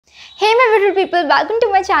Hey my beautiful people, welcome to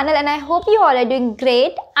my channel and I hope you all are doing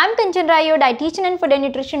great. I'm Kanchan, your dietitian and food and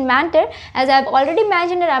nutrition mentor. As I've already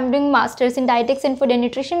mentioned, I'm doing masters in dietetics and food and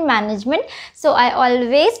nutrition management. So I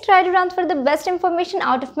always try to transfer the best information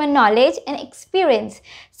out of my knowledge and experience.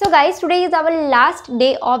 So guys, today is our last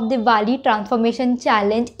day of Diwali transformation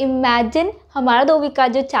challenge. Imagine हमारा 2 week का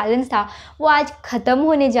जो challenge था वो आज ख़त्म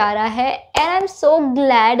होने जा रहा है and I am so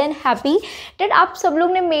glad and happy date आप सब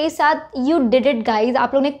लोग ने मेरे साथ यू डिड इट गाइज।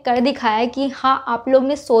 आप लोग ने कर दिखाया कि हाँ, आप लोग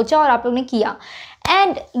ने सोचा और आप लोग ने किया।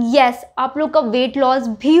 एंड येस, आप लोग का वेट लॉस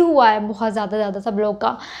भी हुआ है बहुत ज़्यादा सब लोग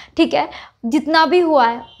का, ठीक है। जितना भी हुआ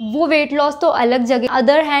है वो वेट लॉस तो अलग जगह,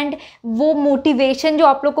 अदर हैंड वो मोटिवेशन जो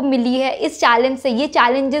आप लोग को मिली है इस चैलेंज से। ये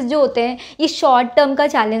चैलेंजेस जो होते हैं ये शॉर्ट टर्म का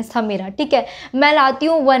चैलेंज था मेरा, ठीक है। मैं लाती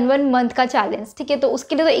हूँ 1 मंथ का चैलेंज, ठीक है। तो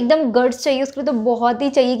उसके लिए तो एकदम गट्स चाहिए, उसके लिए तो बहुत ही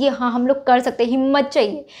चाहिए कि हाँ हम लोग कर सकते हैं, हिम्मत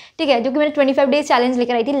चाहिए, ठीक है। जो कि मैंने 25 डेज चैलेंज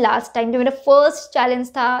लेकर आई थी लास्ट टाइम, जो मेरा फर्स्ट चैलेंज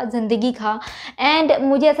था ज़िंदगी का। एंड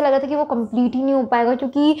मुझे ऐसा लगा था कि वो कंप्लीट ही नहीं हो पाएगा,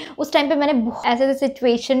 क्योंकि उस टाइम पे मैंने ऐसे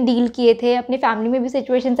सिचुएशन डील किए थे। अपनी फैमिली में भी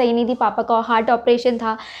सिचुएशन सही नहीं थी, पापा का हार्ट ऑपरेशन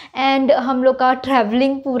था एंड हम लोग का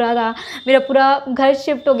ट्रैवलिंग पूरा था, मेरा पूरा घर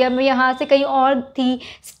शिफ्ट हो गया, मैं यहाँ से कहीं और थी।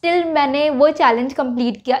 स्टिल मैंने वो चैलेंज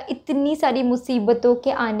कंप्लीट किया इतनी सारी मुसीबतों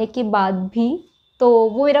के आने के बाद भी। तो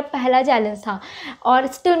वो मेरा पहला चैलेंज था और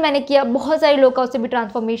स्टिल मैंने किया। बहुत सारे लोग का उससे भी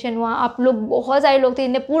ट्रांसफॉर्मेशन हुआ। आप लोग बहुत सारे लोग थे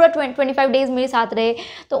जिन्हें पूरा 25 डेज़ मेरे साथ रहे,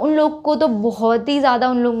 तो उन लोग को तो बहुत ही ज़्यादा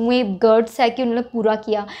उन लोग में गट्स है कि उन्होंने पूरा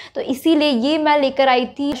किया। तो इसीलिए ये मैं लेकर आई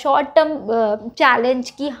थी शॉर्ट टर्म चैलेंज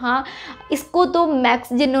कि हाँ, इसको तो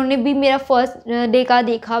मैक्स जिन्होंने भी मेरा फर्स्ट डे का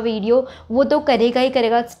देखा वीडियो वो तो करेगा ही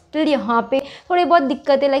करेगा। स्टिल यहाँ पे थोड़ी बहुत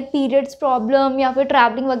दिक्कतें लाइक पीरियड्स प्रॉब्लम या फिर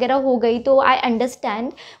ट्रैवलिंग वगैरह हो गई, तो आई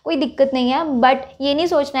अंडरस्टैंड, कोई दिक्कत नहीं है। बट ये नहीं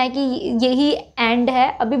सोचना है कि यही एंड है,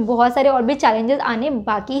 अभी बहुत सारे और भी चैलेंजेस आने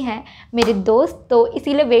बाकी हैं मेरे दोस्त, तो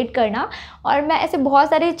इसीलिए वेट करना। और मैं ऐसे बहुत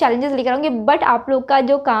सारे चैलेंजेस लेकर आऊँगी, बट आप लोग का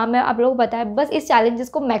जो काम है आप लोग को पता है, बस इस चैलेंजेस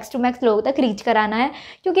को मैक्स टू मैक्स लोगों तक रीच कराना है।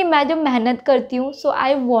 क्योंकि मैं जो मेहनत करती हूँ, सो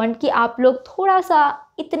आई वांट कि आप लोग थोड़ा सा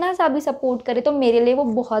इतना सा भी सपोर्ट करें तो मेरे लिए वो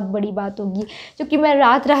बहुत बड़ी बात होगी। क्योंकि मैं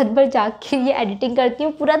रात भर जाग के ये एडिटिंग करती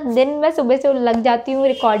हूँ, पूरा दिन मैं सुबह से लग जाती हूँ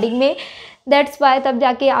रिकॉर्डिंग में। दैट्स वाई तब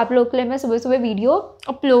जाके आप लोग के लिए मैं सुबह वीडियो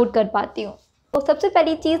अपलोड कर पाती हूँ। तो सबसे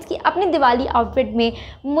पहली चीज़ कि अपने दिवाली आउटफिट में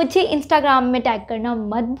मुझे इंस्टाग्राम में टैग करना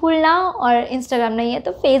मत भूलना, और इंस्टाग्राम नहीं है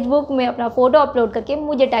तो फेसबुक में अपना फ़ोटो अपलोड करके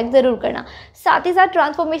मुझे टैग ज़रूर करना। साथ ही साथ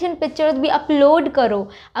ट्रांसफॉर्मेशन पिक्चर्स भी अपलोड करो।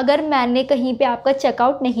 अगर मैंने कहीं पे आपका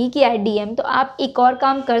चेकआउट नहीं किया है डीएम, तो आप एक और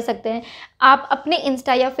काम कर सकते हैं, आप अपने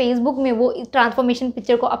इंस्टा या फेसबुक में वो ट्रांसफॉर्मेशन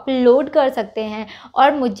पिक्चर को अपलोड कर सकते हैं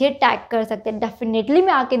और मुझे टैग कर सकते हैं। डेफिनेटली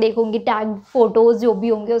मैं आके देखूंगी, टैग फ़ोटोज़ जो भी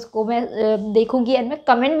होंगे उसको मैं देखूंगी एंड मैं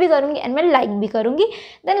कमेंट भी करूंगी एंड मैं लाइक भी करूंगी,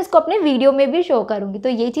 देन उसको अपने वीडियो में भी शो करूंगी। तो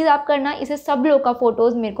ये चीज़ आप करना, इससे सब लोग का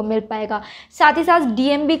फ़ोटोज़ मेरे को मिल पाएगा। साथ ही साथ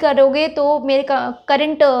डीएम भी करोगे तो मेरे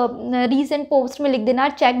करंट रीसेंट पोस्ट में लिख देना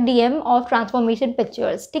check DM of transformation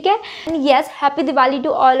pictures, ठीक है। Yes, happy Diwali to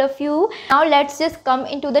all of you. Now let's just come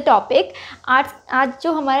in to the topic. आज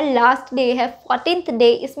जो हमारा लास्ट डे है 14th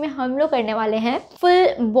डे, इसमें हम लोग करने वाले हैं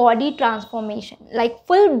full body transformation, like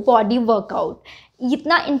full body workout.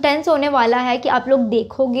 इतना इंटेंस होने वाला है कि आप लोग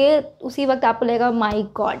देखोगे उसी वक्त आपको लगेगा माय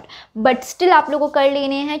गॉड, बट स्टिल आप लोगों को कर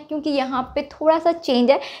लेने हैं क्योंकि यहाँ पे थोड़ा सा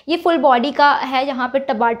चेंज है। ये फुल बॉडी का है, यहाँ पे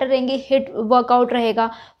टबाटर रहेंगे, हिट वर्कआउट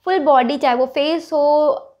रहेगा। फुल बॉडी, चाहे वो फेस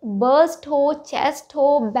हो, बर्स्ट हो, चेस्ट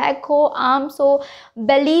हो, बैक हो, आर्म्स हो,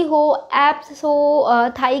 बेली हो, एप्स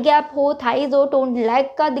हो, थाई गैप हो, थाइज हो, टोन लेग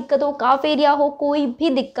का दिक्कत हो, काफ एरिया हो, कोई भी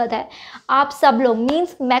दिक्कत है, आप सब लोग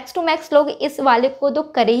मीन्स मैक्स टू मैक्स लोग इस वाले को तो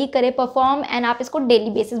करे ही करे परफॉर्म, एंड आप इसको डेली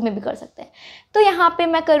बेसिस में भी कर सकते हैं। तो यहाँ पे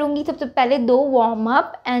मैं करूँगी सबसे पहले 2 वार्म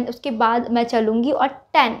अप एंड उसके बाद मैं चलूँगी और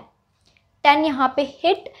 10 यहाँ पे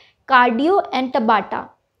हिट, कार्डियो एंड टबाटा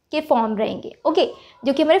के फॉर्म रहेंगे, ओके,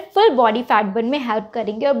 जो कि हमारे फुल बॉडी फैट बर्न में हेल्प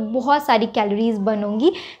करेंगे और बहुत सारी कैलोरीज बर्न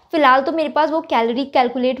होंगी। फ़िलहाल तो मेरे पास वो कैलोरी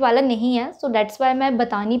कैलकुलेट वाला नहीं है, सो दैट्स वाई मैं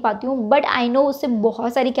बता नहीं पाती हूँ, बट आई नो उससे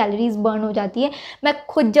बहुत सारी कैलोरीज बर्न हो जाती है। मैं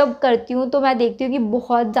खुद जब करती हूँ तो मैं देखती हूँ कि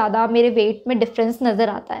बहुत ज़्यादा मेरे वेट में डिफरेंस नज़र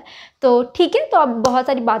आता है। तो ठीक है, तो अब बहुत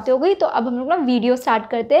सारी बातें हो गई, तो अब हम लोग ना वीडियो स्टार्ट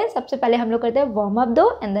करते हैं। सबसे पहले हम लोग करते हैं वार्म अप 2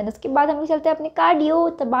 एंड देन उसके बाद हम लोग चलते हैं अपने कार्डियो,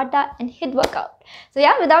 टबाटा एंड हिट वर्कआउट। सो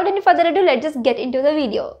या without any further ado, let's just get into the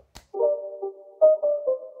video.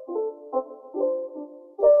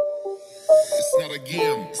 It's not a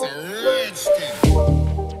game, it's a rich thing.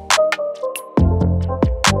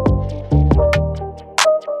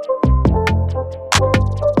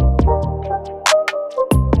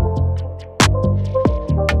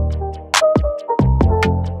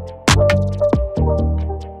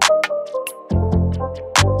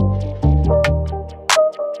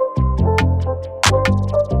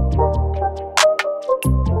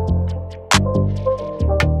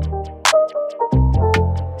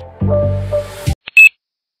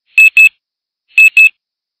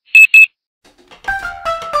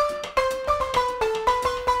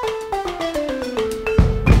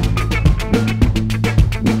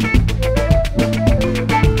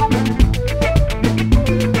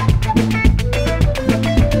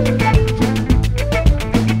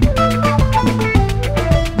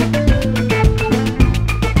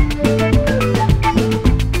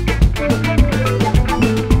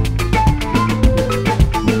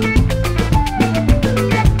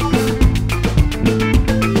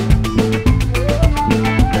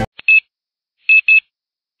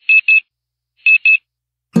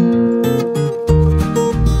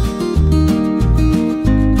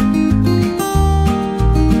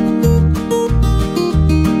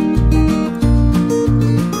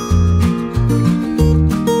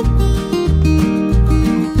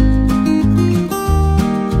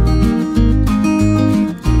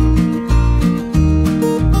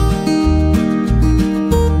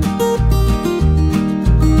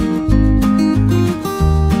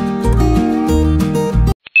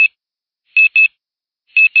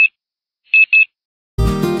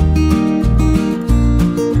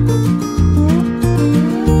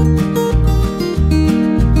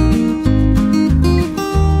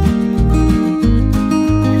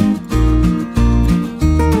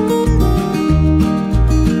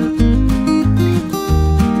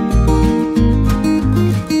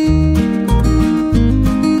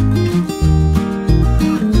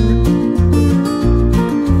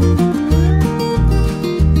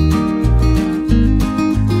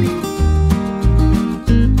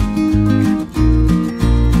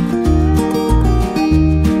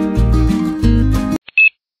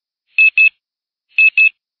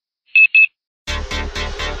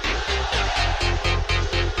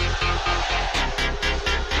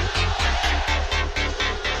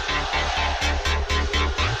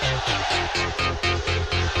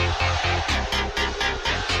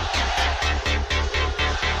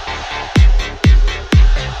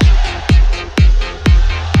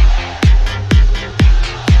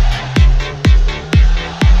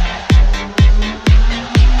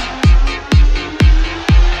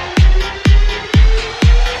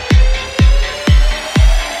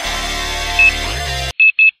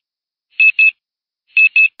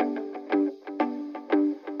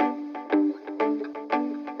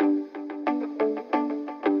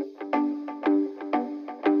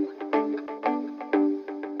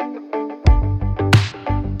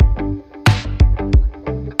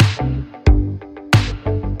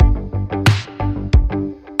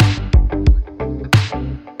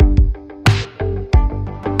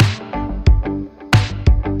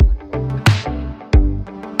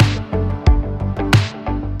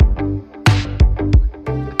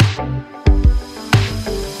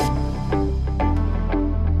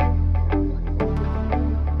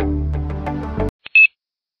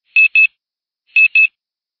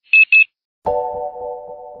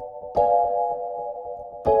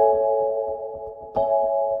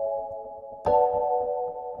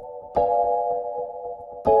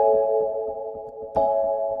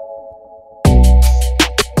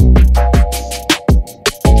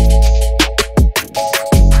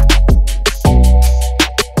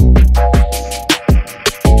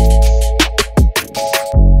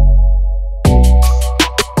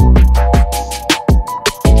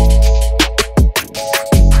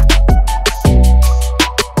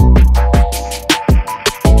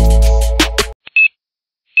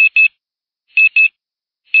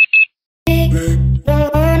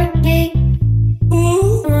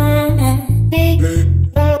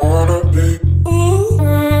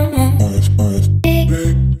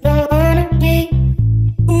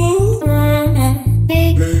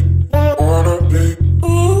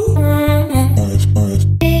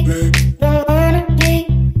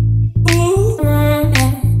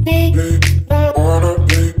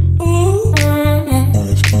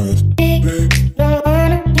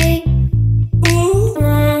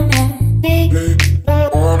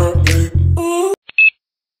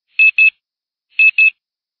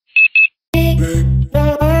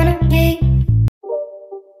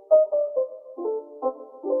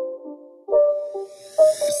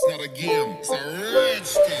 It's not a game, it's a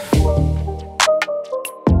rich thing.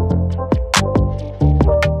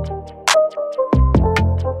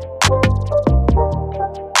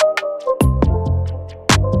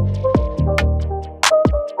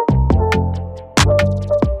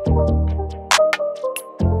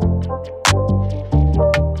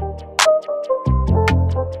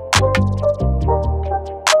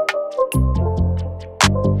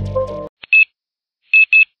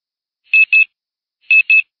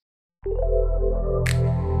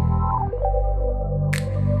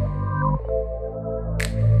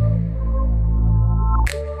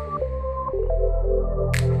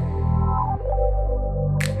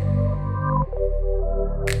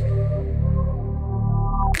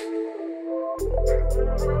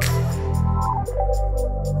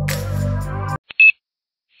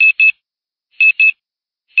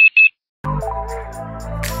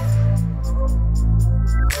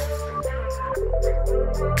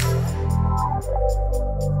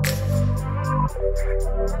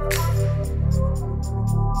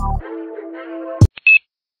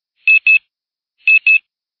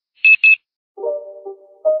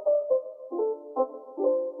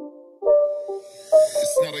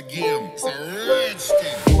 It's not a game, it's a rich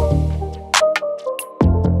thing.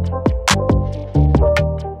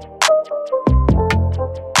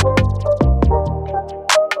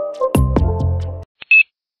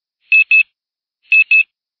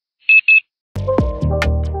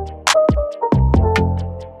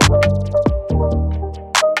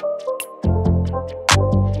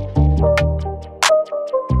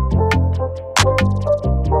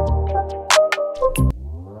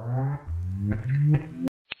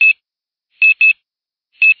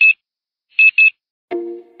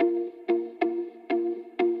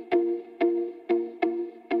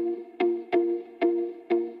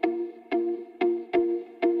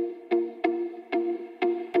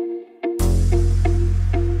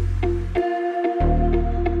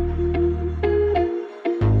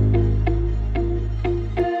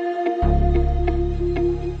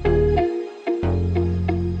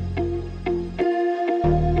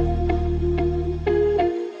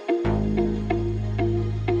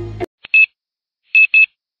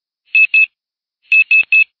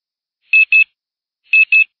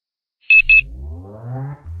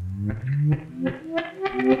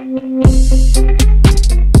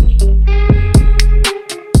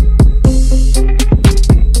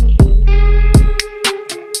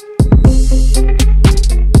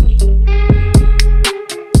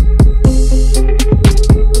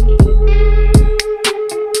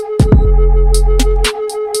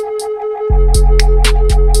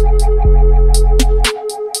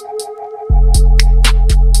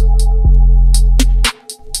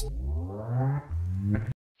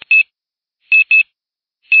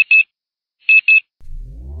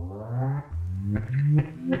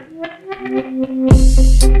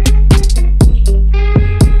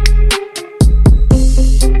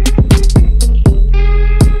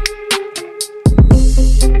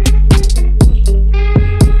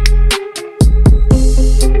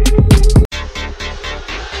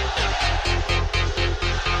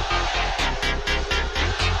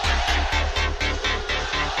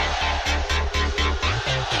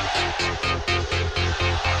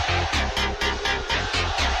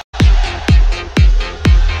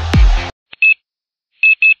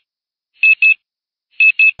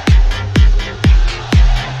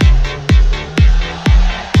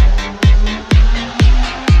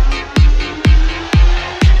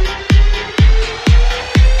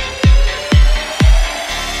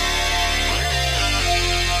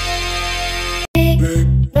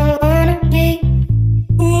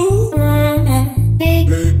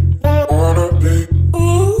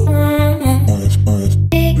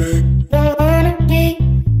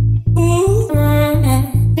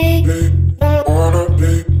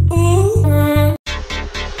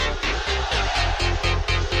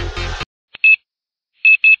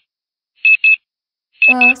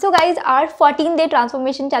 So guys are 14 day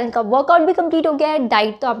transformation challenge का workout भी complete हो गया है।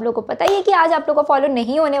 Diet तो आप लोगों को पता ही है कि आज आप लोगों को फॉलो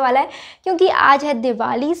नहीं होने वाला है क्योंकि आज है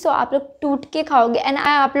दिवाली। सो आप लोग टूट के खाओगे एंड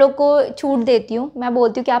मैं आप लोग को छूट देती हूँ, मैं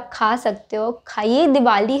बोलती हूँ कि आप खा सकते हो, खाइए,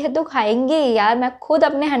 दिवाली है तो खाएंगे यार। मैं खुद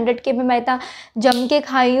अपने 100K में मैं इतना जम के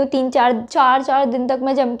खाई हूँ, 3-4 दिन तक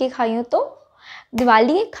मैं जम के खाई हूँ। तो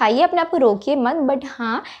दिवाली है, खाइए, अपने आप को रोकिए मत, बट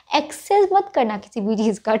हाँ एक्सेस मत करना किसी भी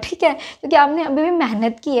चीज़ का, ठीक है, क्योंकि आपने अभी भी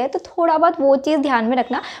मेहनत की है तो थोड़ा बहुत वो चीज़ ध्यान में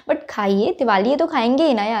रखना, बट खाइए, दिवाली है तो खाएंगे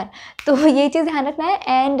ही ना यार। तो ये चीज़ ध्यान रखना है।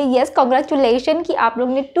 एंड येस, कॉन्ग्रेचुलेशन कि आप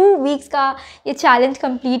लोगों ने 2 वीक्स का ये चैलेंज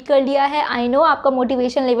कंप्लीट कर लिया है। आई नो आपका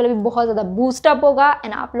मोटिवेशन लेवल भी बहुत ज़्यादा बूस्टअप होगा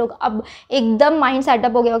एंड आप लोग अब एकदम माइंड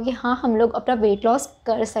सेटअप हो गया हो कि हाँ, हम लोग अपना वेट लॉस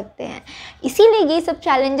कर सकते हैं। इसीलिए ये सब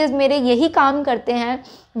चैलेंजेस मेरे यही काम करते हैं,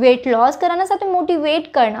 वेट लॉस कराना, साथ में मोटिवेट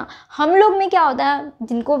करना। हम लोग में क्या होता है,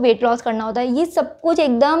 जिनको वेट लॉस करना होता है, ये सब कुछ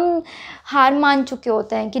एकदम हार मान चुके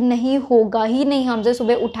होते हैं कि नहीं होगा ही नहीं, हमसे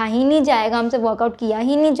सुबह उठा ही नहीं जाएगा, हमसे वर्कआउट किया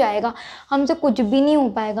ही नहीं जाएगा, हमसे कुछ भी नहीं हो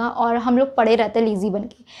पाएगा, और हम लोग पड़े रहते हैं लेज़ी बन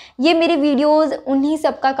के। ये मेरे वीडियोज़ उन्हीं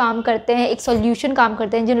सब का काम करते हैं, एक सॉल्यूशन काम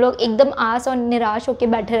करते हैं। जिन लोग एकदम आस और निराश होकर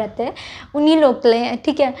बैठे रहते हैं, उन्हीं लोग के लिए,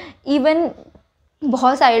 ठीक है। इवन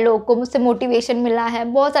बहुत सारे लोगों को मुझसे मोटिवेशन मिला है,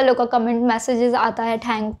 बहुत सारे लोगों का कमेंट मैसेजेस आता है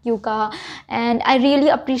थैंक यू का, एंड आई रियली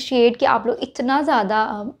अप्रिशिएट कि आप लोग इतना ज़्यादा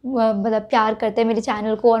मतलब प्यार करते हैं मेरे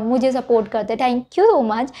चैनल को और मुझे सपोर्ट करते हैं। Thank you so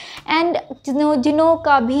much. And जिनों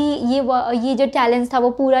का भी ये जो चैलेंज था वो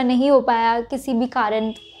पूरा नहीं हो पाया किसी भी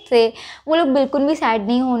कारण से, वो लोग बिल्कुल भी सैड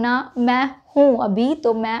नहीं होना। मैं हूँ अभी,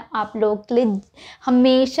 तो मैं आप लोगों के लिए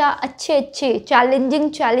हमेशा अच्छे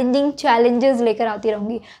चैलेंजेस लेकर आती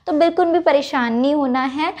रहूँगी, तो बिल्कुल भी परेशान नहीं होना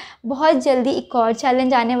है। बहुत जल्दी एक और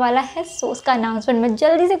चैलेंज आने वाला है, सो उसका अनाउंसमेंट मैं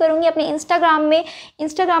जल्दी से करूँगी अपने इंस्टाग्राम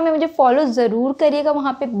में मुझे फॉलो ज़रूर करिएगा,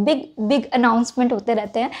 वहाँ पे बिग अनाउंसमेंट होते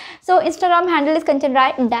रहते हैं। So Instagram handle is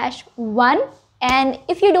kanchan_1, and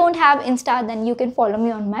if you don't have Insta, then you can follow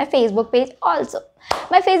me on my Facebook page also.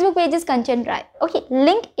 My Facebook page is Kanchan Rai. Okay,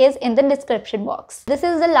 link is in the description box. This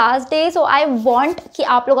is the last day, so I want कि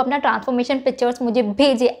आप लोग अपना transformation pictures मुझे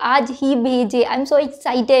भेजे, आज ही भेजे। I am so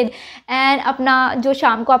excited. And अपना जो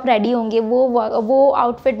शाम को आप रेडी होंगे वो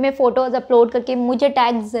आउटफिट में फ़ोटोज़ अपलोड करके मुझे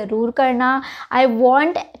टैग ज़रूर करना। I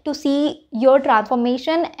want to see your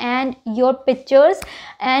transformation and your pictures,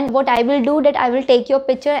 and what I will do that I will take your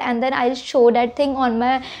picture and then I'll show that thing on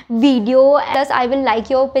my video, plus I will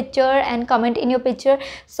like your picture and comment in your picture.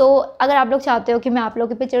 So अगर आप लोग चाहते हो कि मैं आप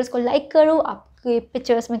लोगों के पिक्चर्स को लाइक करूँ, आपके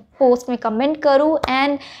पिक्चर्स में पोस्ट में कमेंट करूँ,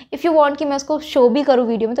 एंड इफ़ यू वांट कि मैं उसको शो भी करूँ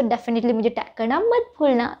वीडियो में, तो डेफिनेटली मुझे टैग करना मत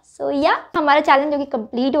भूलना। सो या हमारा चैलेंज जो कि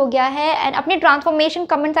कंप्लीट हो गया है। एंड अपने ट्रांसफॉर्मेशन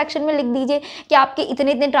कमेंट सेक्शन में लिख दीजिए कि आपके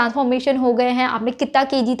इतने ट्रांसफॉर्मेशन हो गए हैं, आपने कितना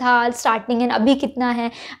केजी था स्टार्टिंग एंड अभी कितना है,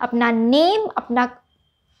 अपना नेम, अपना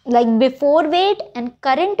like before wait and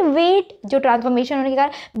current weight, जो ट्रांसफॉर्मेशन होने के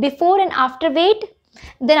कारण before and after weight,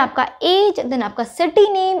 then आपका एज, देन आपका सिटी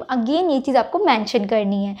नेम। अगेन ये चीज़ आपको मेंशन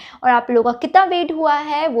करनी है, और आप लोगों का कितना वेट हुआ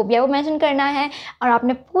है वो भी आपको मेंशन करना है, और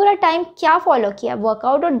आपने पूरा टाइम क्या फॉलो किया,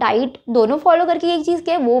 वर्कआउट और डाइट दोनों फॉलो करके एक चीज़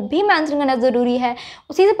किया वो भी मेंशन करना ज़रूरी है।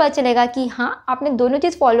 उसी से पता चलेगा कि हाँ आपने दोनों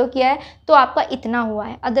चीज़ फॉलो किया है तो आपका इतना हुआ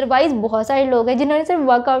है। अदरवाइज़ बहुत सारे लोग हैं जिन्होंने सिर्फ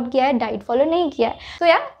वर्कआउट किया है, डाइट फॉलो नहीं किया है। तो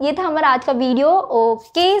यार ये था हमारा आज का वीडियो।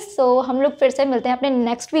 ओके, सो हम लोग फिर से मिलते हैं अपने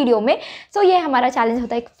नेक्स्ट वीडियो में। सो ये हमारा चैलेंज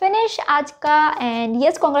होता है फिनिश आज का। And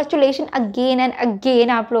yes, congratulation again and again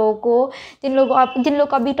आप लोगों को, जिन लोगों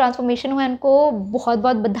का भी ट्रांसफॉर्मेशन हुआ है उनको बहुत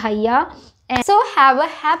बहुत बधाइयाँ। And so have a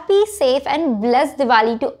happy, safe and blessed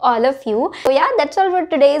Diwali to all of you. So yeah, that's all for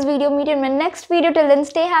today's video. Meet you in my next video. Till then,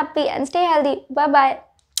 stay happy and stay healthy. Bye bye.